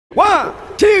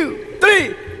2,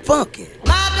 3, funk it.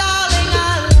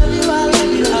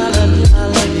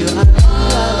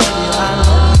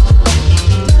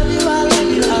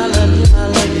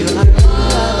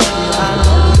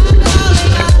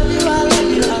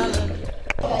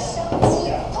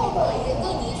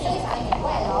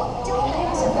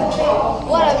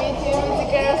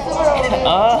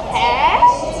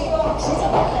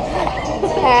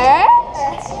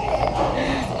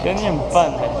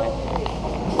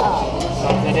 So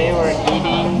today we're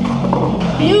eating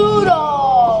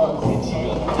noodles.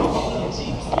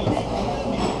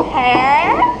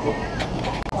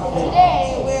 Today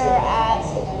we're at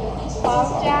皇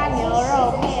家牛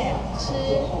肉面吃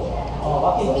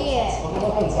面，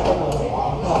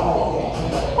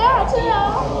很好吃哦。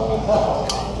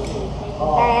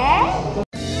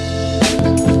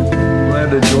Glad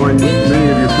to join many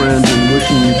of your friends in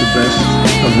wishing you the best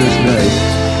of this day,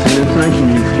 and then thanking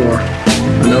you for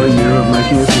another year of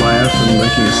making us laugh and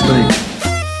making us think.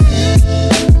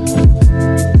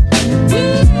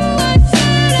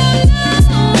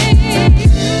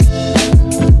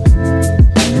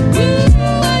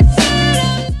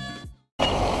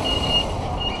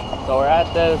 So we're at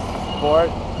this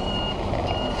sports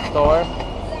store.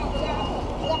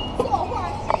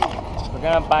 We're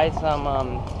gonna buy some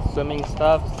swimming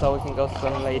stuff so we can go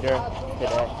swim later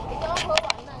today.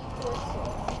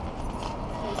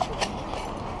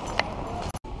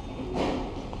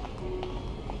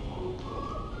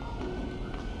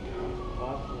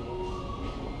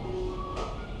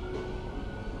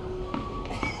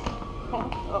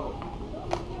 Oh.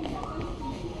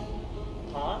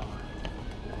 Huh?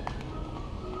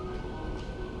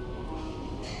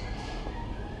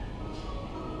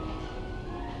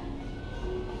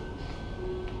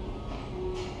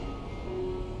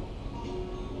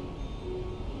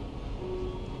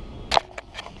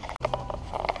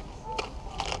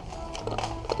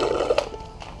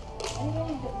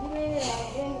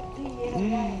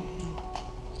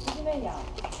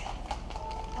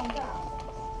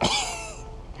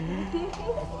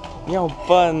你好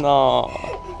笨哦！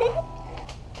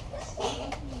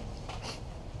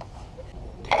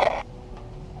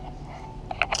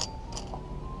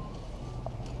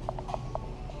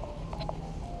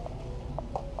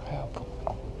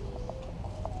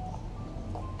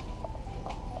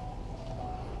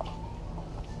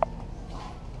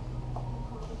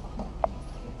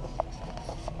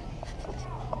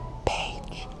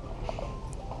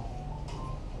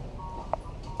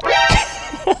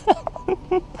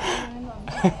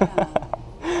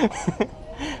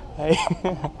哎，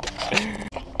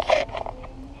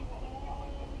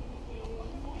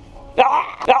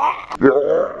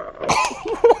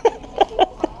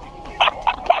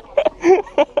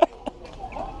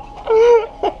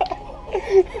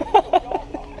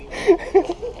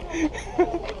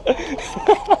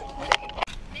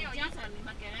没有要求你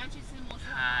们给人家去吃摩斯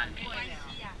没关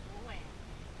系啊，不会，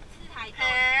吃海豆，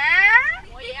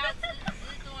我也要吃，只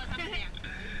是多了他们两个。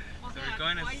So we're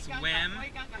going to swim.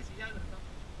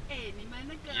 哎，你们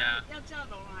那个要叫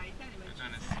龙来带你们去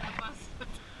吃个巴士。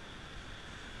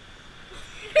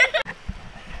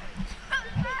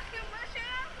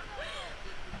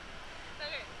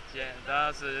剪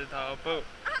刀石头布，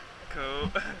酷。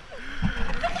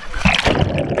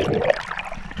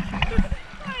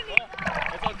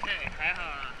It's okay， 还好啊。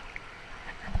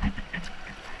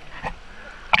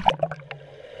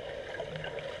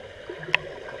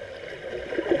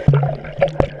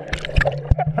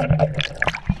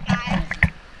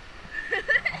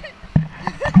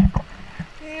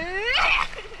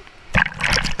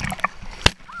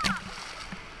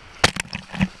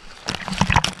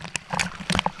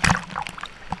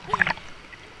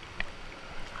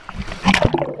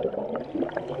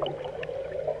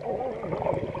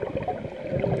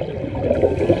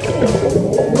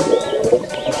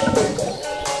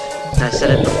I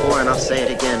said it before and I'll say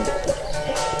it again.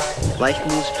 Life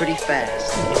moves pretty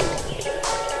fast.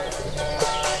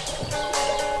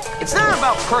 It's not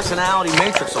about personality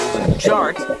matrixels and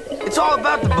charts. It's all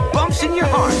about the bumps in your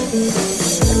heart.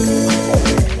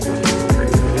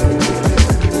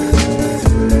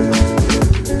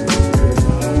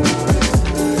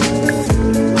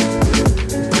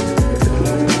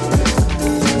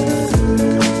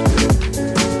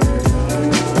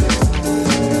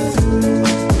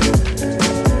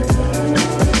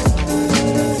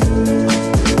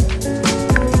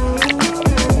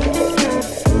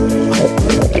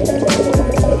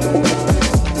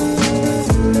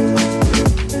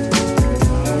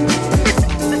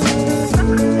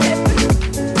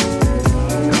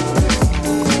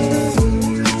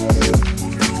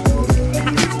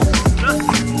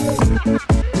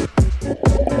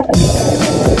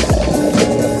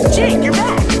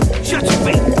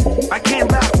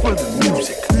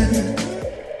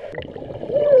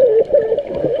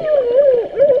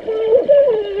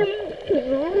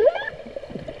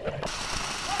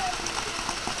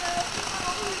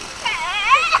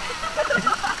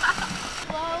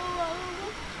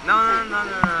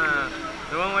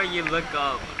 you look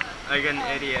up like an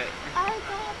idiot. I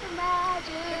got the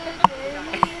magic in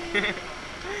me.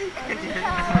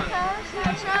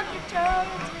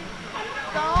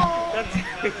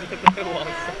在网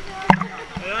上，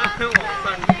在网上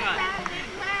看。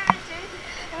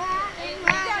你这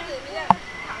样子，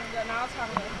躺着，然后躺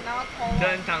着，然后头。真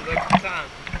躺着看。